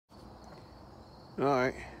All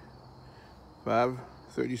right,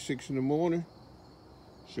 5:36 in the morning,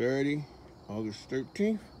 Saturday, August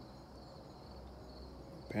 13th.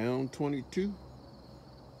 Pound 22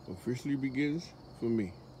 officially begins for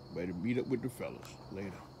me. Better meet up with the fellas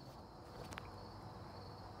later.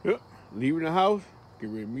 Yep, leaving the house, get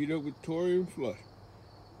ready to meet up with Tori and Flush,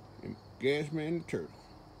 and Gasman and Turtle.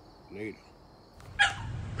 Later.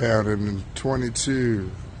 Pound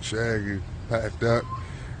 22, Shaggy, packed up,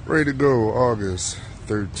 ready to go, August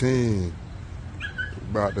 13.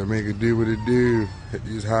 About to make it do what it do, hit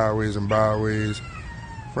these highways and byways.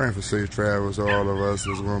 Praying for safe travels to all of us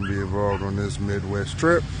that's going to be involved on this Midwest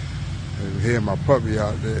trip. And hear my puppy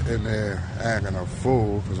out there in there acting a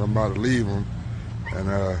fool because I'm about to leave him. And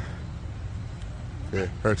yeah,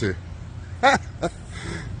 her too. We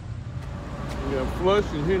got Flush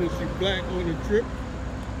and Hennessy Black on the trip.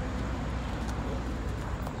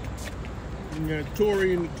 We got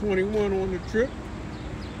Tori and the 21 on the trip.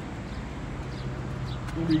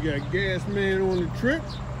 And we got Gasman on the trip.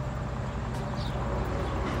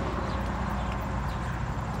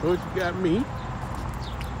 Coach got me.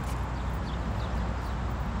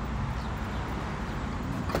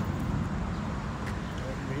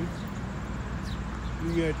 We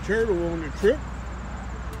got Turtle on the trip.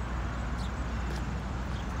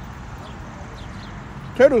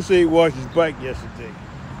 Turtle said he washed his bike yesterday.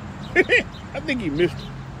 I think he missed it.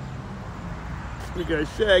 We got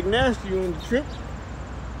Shag Nasty on the trip.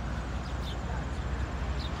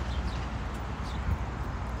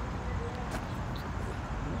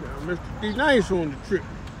 We got Mr. D Nice on the trip.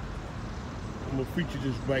 I'm gonna feature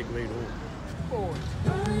this bike later on. Oh.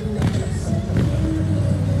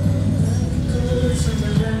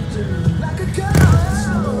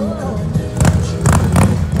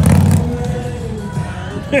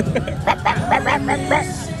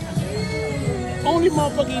 Only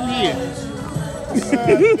motherfucking here.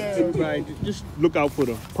 Everybody, just look out for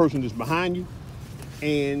the person that's behind you.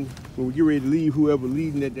 And when we get ready to leave, whoever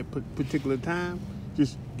leading at that particular time,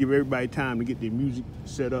 just give everybody time to get their music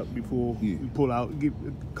set up before we pull out. Give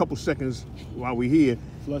a couple seconds while we're here.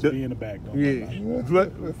 Flush be in the back, though. Yeah,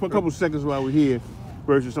 for a couple seconds while we're here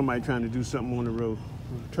versus somebody trying to do something on the road.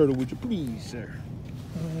 Turtle, would you please, sir?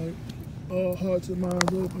 All right. All hearts and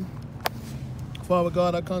minds open. Father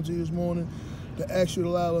God, I come to you this morning to ask you to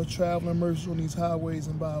allow us traveling mercy on these highways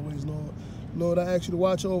and byways, Lord. Lord, I ask you to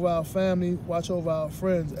watch over our family, watch over our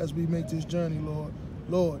friends as we make this journey, Lord.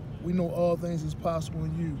 Lord, we know all things is possible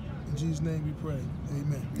in you. In Jesus' name we pray.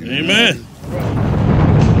 Amen. Amen.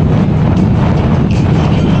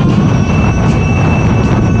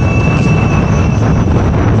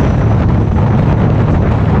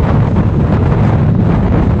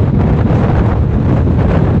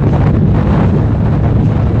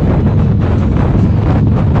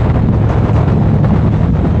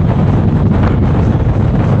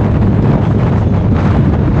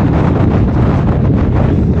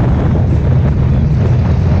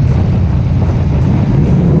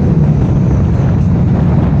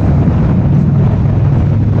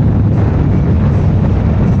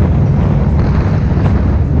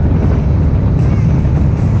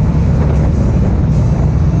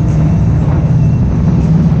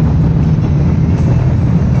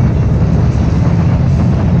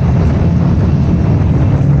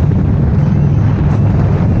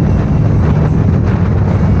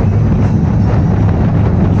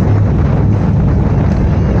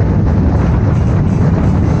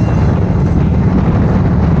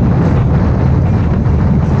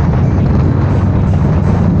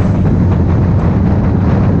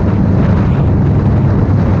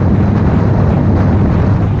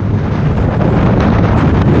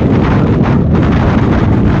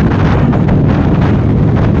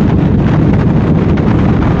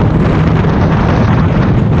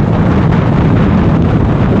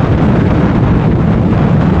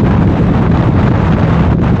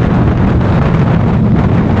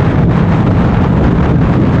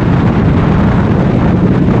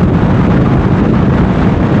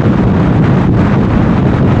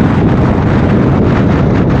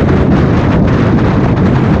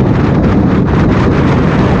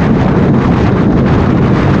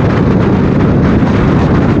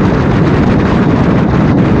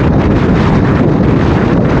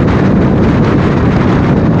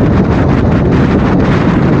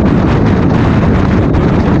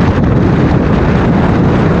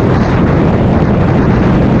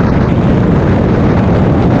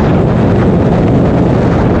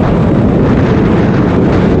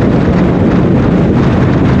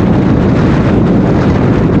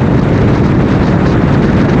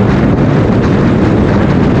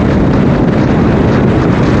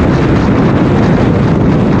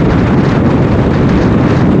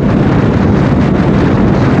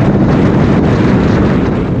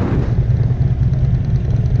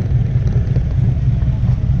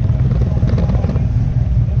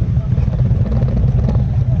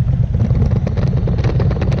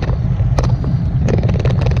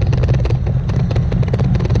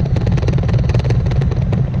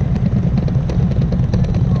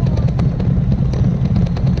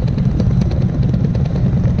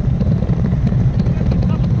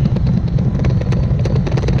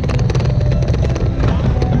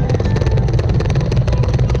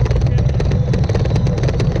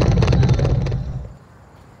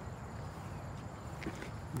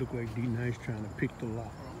 trying to pick the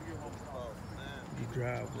lock. The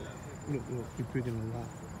driver. Look, he's picking the lock.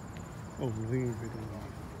 Oh, no, he ain't picking the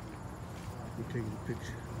lock. He's taking a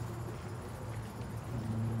picture.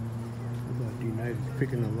 What about D-Night is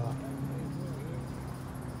picking the lock?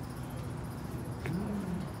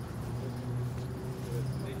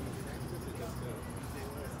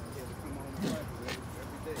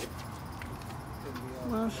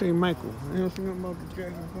 Well, I say Michael. I don't see nothing about the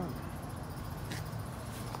Jackson 5.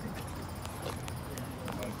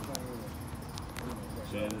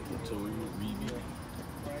 Janet, Latoya, Reedy,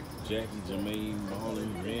 Jackie, Jermaine,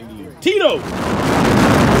 Marlon, Randy, and Tito!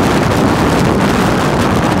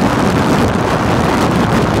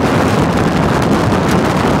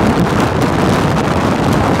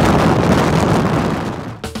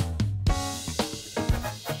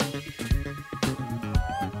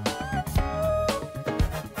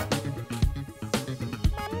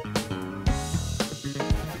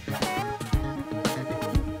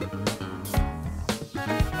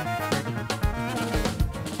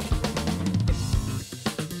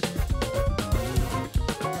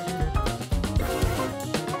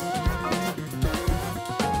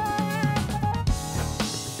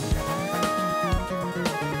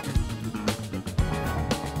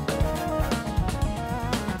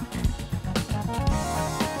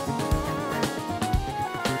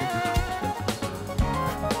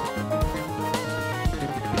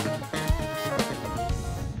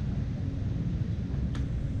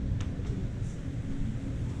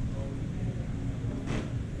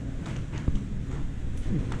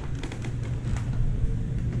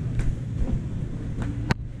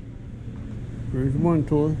 There's one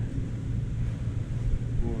toy.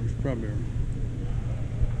 Or strawberry.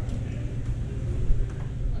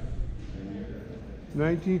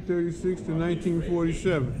 1936 to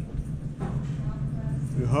 1947.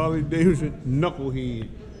 The Harley Davidson Knucklehead.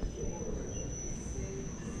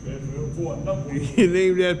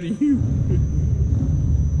 Named after you.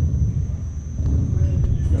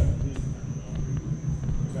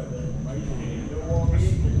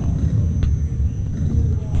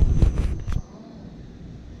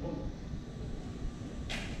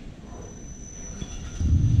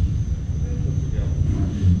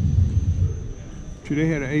 They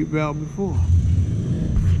had an 8-valve before.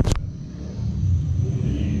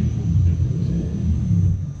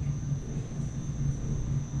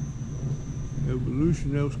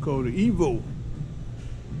 Evolution, that was called the Evo.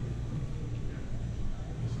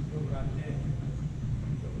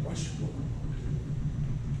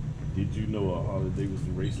 Did you know a Harley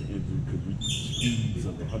Davidson racing engine could reach speeds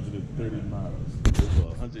of 130 miles over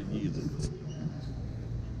 100 years ago?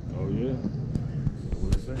 Oh yeah?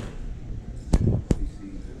 What it say?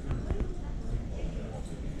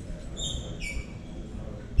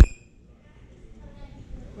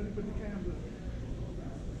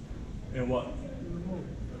 And what?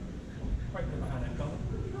 Right there behind that cover.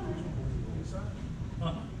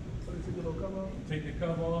 Take the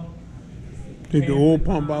cover off. Take the oil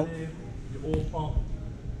pump out. Your oil pump.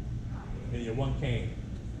 And your one can.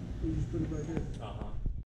 You just put it right there. Uh-huh.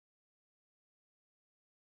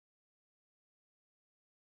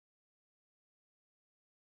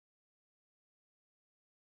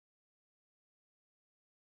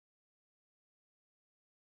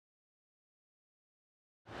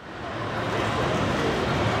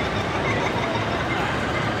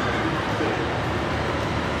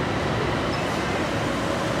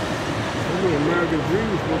 American Dream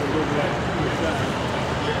is supposed to look like inside.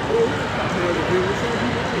 American Dream, what's up?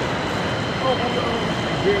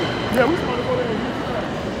 Yeah, we supposed to go there and use that.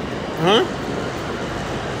 Huh?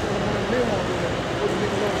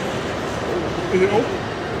 Is it open?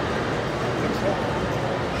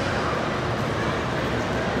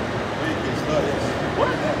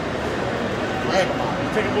 What?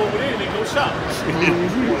 Take them over there and they go shop.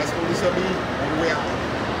 Let's go to something on the way out.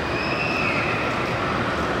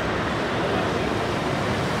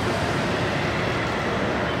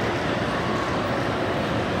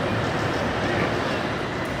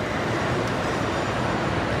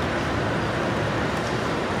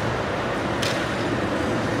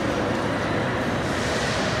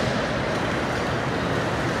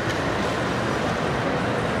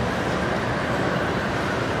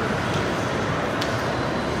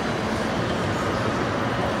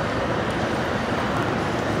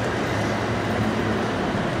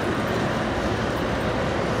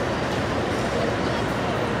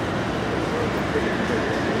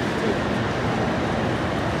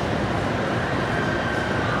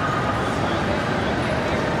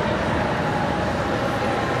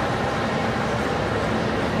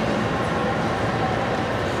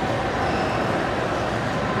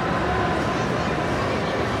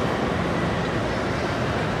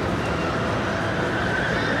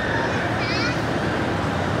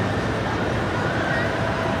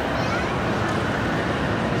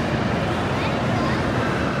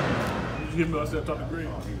 what I said, talk to Greg.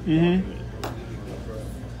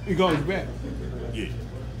 He goes back. Yeah.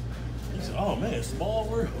 He said, oh man, small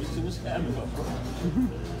world. What's happening, bro?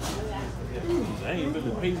 I ain't been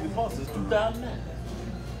to Paisley Park since 2009.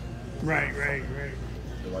 Right.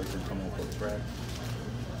 The white thing come on for the track.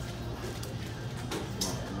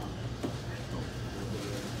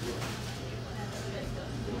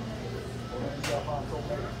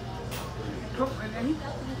 And he's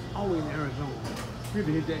always in Arizona. You have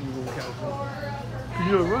to hit that and you go to California.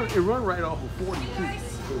 You know, it run right off of 42.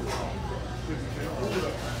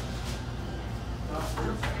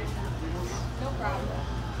 No problem.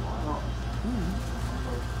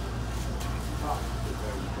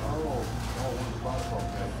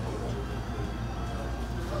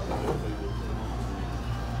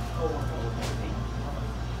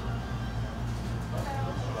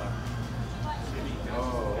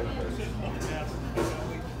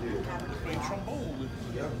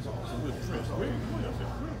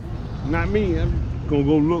 Not me. I'm gonna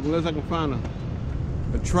go look unless I can find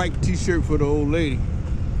a trike t-shirt for the old lady.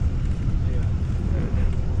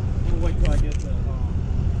 We'll wait till I get the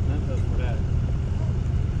Memphis for that.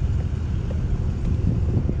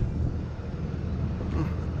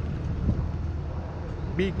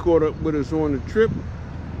 B caught up with us on the trip.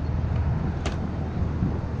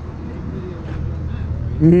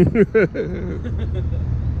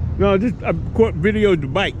 No, just I caught videoed the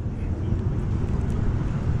bike.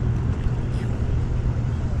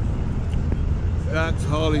 That's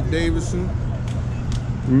Harley Davidson,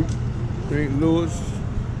 St. Louis.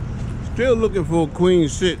 Still looking for a queen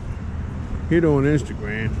sit. Hit on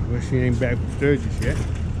Instagram, but she ain't back from Sturgis yet.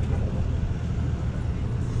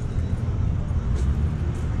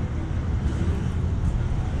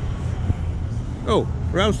 Oh,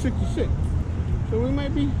 Route 66. So we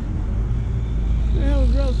might be. What the hell is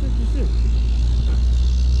Route 66?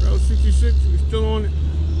 Route 66, we still on it.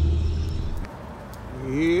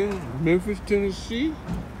 Here, Memphis, Tennessee.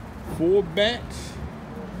 4 bats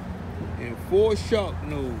and 4 shark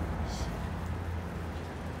nose.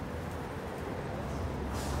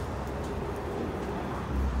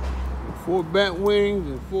 Four bat wings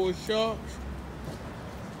and 4 sharks.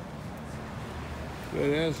 So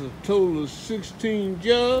that's a total of 16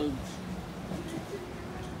 jugs.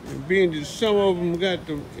 And being that some of them got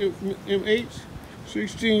the M8s,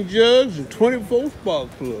 16 jugs and 24 spark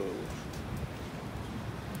plugs.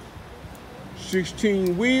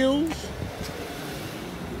 16 wheels,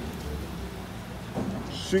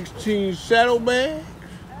 16 saddlebags,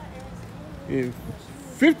 and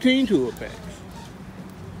 15 tour packs.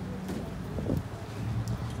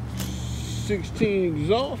 16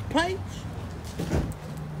 exhaust pipes.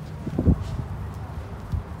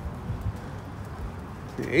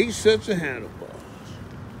 And 8 sets of handlebars.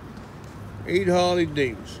 8 Harley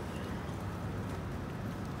Davidson.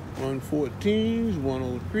 114s,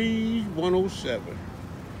 103s, 107.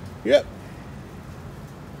 Yep.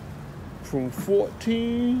 From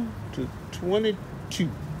 14 to 22.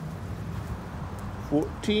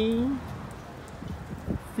 14,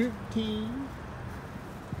 15,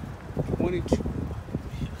 22.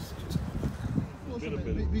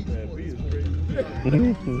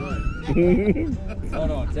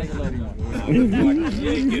 Hold on, take a little more. You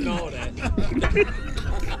ain't getting all that.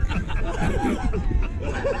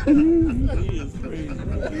 He is crazy.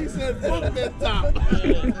 He said, fuck that top.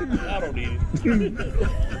 I don't need it.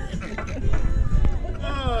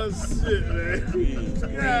 Oh, shit, man.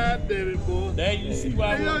 God damn it, boy. Now you see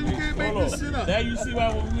why Hey, yo, you can't make this shit up. Now you see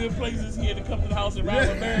why when we in places he had to come to the house and ride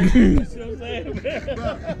with Mary. You see what I'm saying?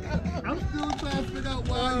 I'm still trying to figure out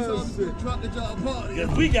why he's on the truck that y'all party.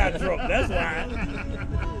 Because we got drunk, that's why.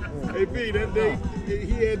 Hey, B, that day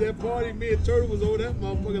he had that party, me and Turtle was over that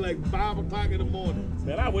motherfucker like 5 o'clock in the morning.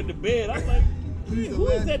 Man, I went to bed. I'm like, who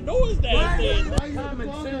is that noise downstairs?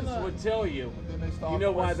 Common sense would tell you. You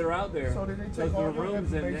know why they're out there? So then they Because take all the your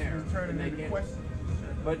rooms in information there. and turn it And they into can't. questions.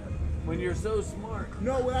 But when you're so smart,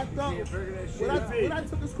 No, what I thought, can't figure that shit what out. I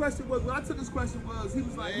took this question was, he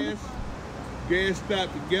was like, Gas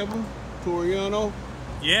stop together, Toriano.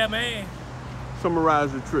 Yeah, man.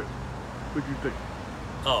 Summarize the trip. What you think?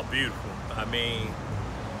 Oh, beautiful. I mean,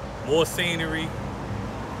 more scenery,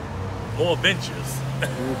 more adventures.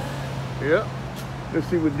 Yep. Let's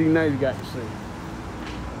see what D Nice got to say.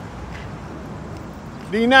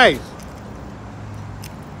 D Nice.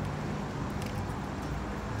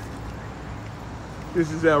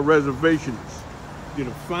 This is our reservations. Get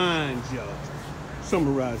a fine job.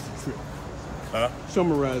 Summarize the trip. Huh?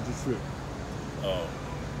 Summarize the trip. Oh,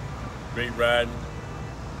 great riding,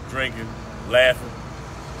 drinking, laughing.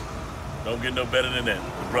 Don't get no better than that.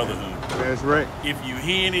 brotherhood. That's right. If you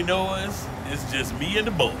hear any noise, it's just me and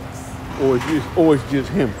the boys. Or it's just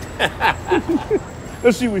him.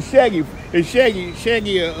 Let's see what Shaggy. And Shaggy,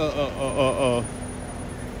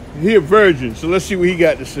 he a virgin, so let's see what he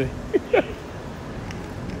got to say.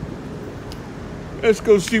 Let's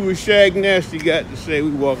go see what Shag Nasty got to say.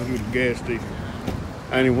 We walking through the gas station.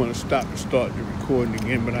 I didn't want to stop and start the recording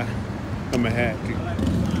again, but I'm gonna have to.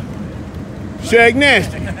 Shag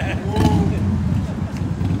Nasty.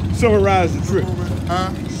 Summarize the trip.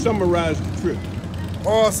 Huh? Summarize the trip.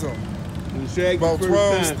 Awesome. And Shag About the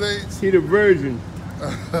 12 first time, states. He the virgin.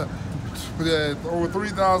 Yeah, over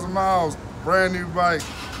 3,000 miles, brand new bike.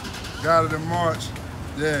 Got it in March.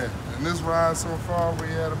 Yeah, and this ride so far, we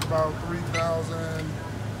had about 3,000,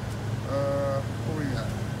 what we got?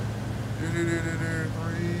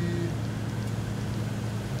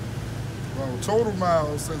 Well, total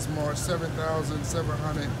miles since March, 7,071.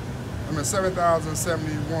 Well,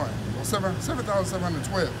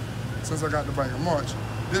 7,712 since I got the bike in March.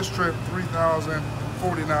 This trip,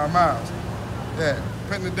 3,049 miles. Yeah,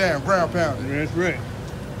 putting it down, ground pounding. That's right.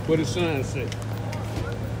 What the sign say?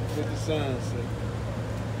 What the sign say?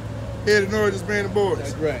 Headed north, just being the boys.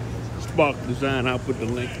 That's right. Spark Design, I'll put the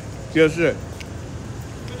link. Yes, sir.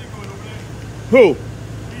 Who?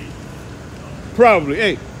 Probably.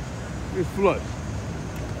 Hey, it's Flush.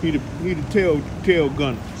 He the tail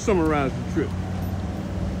gunner. Summarize the trip.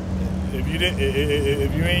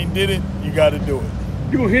 If you ain't did it, you got to do it.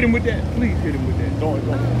 You gonna hit him with that? Please hit him with that. Don't.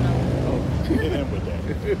 Oh, hit him with that.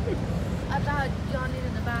 I thought y'all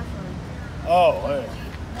needed the bathroom. Oh, yeah.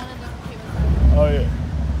 None of them came Oh, yeah.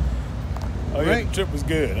 Oh, yeah, Right. the trip was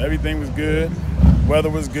good. Everything was good. Weather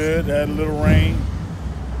was good. Had a little rain.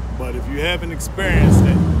 But if you haven't experienced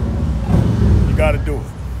it, you got to do it.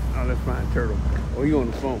 Oh, let's find Turtle. Oh, he on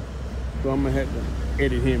the phone. So I'm gonna have to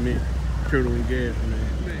edit him in. Turtle and Gas, man.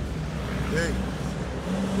 Hey,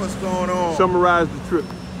 what's going on? Summarize the trip.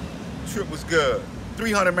 Trip was good.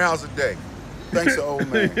 300 miles a day. Thanks to old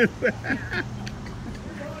man.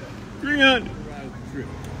 300.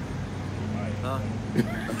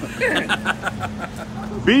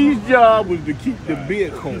 B's job was to keep the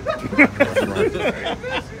beer cold.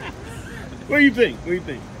 What do you think? What do you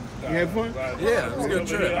think? You had fun? Yeah, it was a good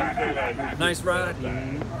trip. Nice ride.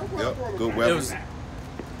 Yep, good It weather. was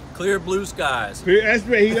clear blue skies. That's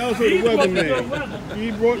right. He also the weatherman.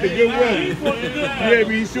 He brought the good weather. Yeah,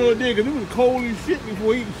 but he sure did, because it was cold as shit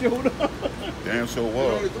before he showed up. Damn sure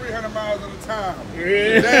Only was. 300 miles at a time.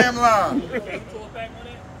 Yeah. Damn line.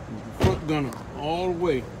 Front gunner all the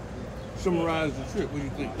way. Summarize the trip. What do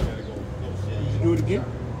you think? Did you do it again?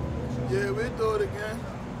 Yeah, we'll do it again.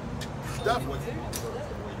 Definitely.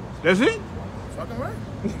 That's it? Fucking right.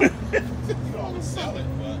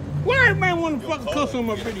 Why everybody want to fucking cuss on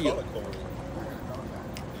my video?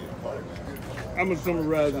 I'm going to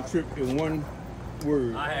summarize the trip in one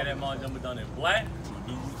word. I had that mod number done in black.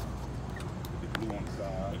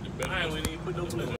 I ain't even put no blue.